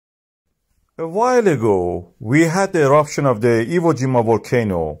A while ago, we had the eruption of the Iwo Jima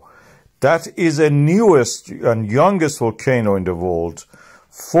volcano. That is the newest and youngest volcano in the world,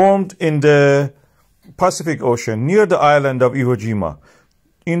 formed in the Pacific Ocean near the island of Iwo Jima.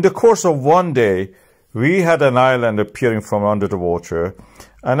 In the course of one day, we had an island appearing from under the water,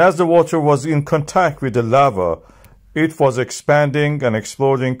 and as the water was in contact with the lava, it was expanding and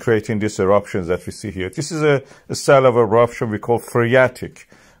exploding, creating these eruptions that we see here. This is a style of eruption we call Phreatic.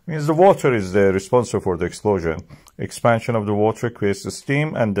 Means the water is responsible for the explosion. Expansion of the water creates the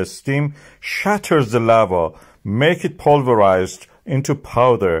steam, and the steam shatters the lava, make it pulverized into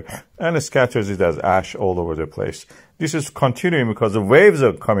powder, and scatters it as ash all over the place. This is continuing because the waves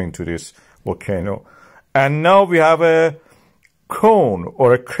are coming to this volcano. And now we have a cone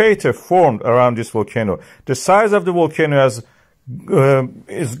or a crater formed around this volcano. The size of the volcano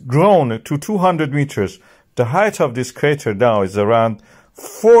is grown to 200 meters. The height of this crater now is around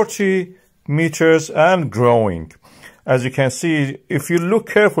 40 meters and growing. As you can see, if you look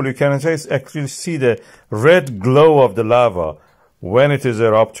carefully, you can actually see the red glow of the lava when it is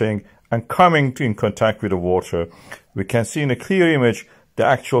erupting and coming in contact with the water. We can see in a clear image the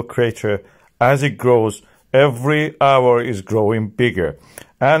actual crater as it grows. Every hour is growing bigger.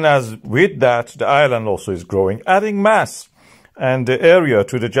 And as with that, the island also is growing, adding mass and the area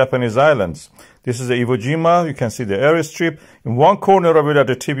to the Japanese islands. This is the Iwo Jima. You can see the airstrip. In one corner of it at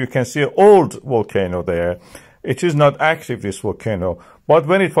the tip, you can see an old volcano there. It is not active, this volcano. But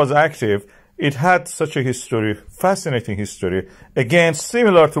when it was active, it had such a history, fascinating history. Again,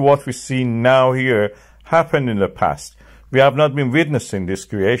 similar to what we see now here, happened in the past. We have not been witnessing this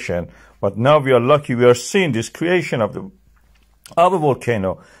creation, but now we are lucky we are seeing this creation of a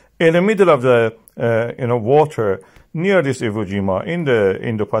volcano in the middle of the water near this Iwo Jima in the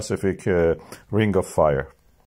Indo-Pacific ring of fire.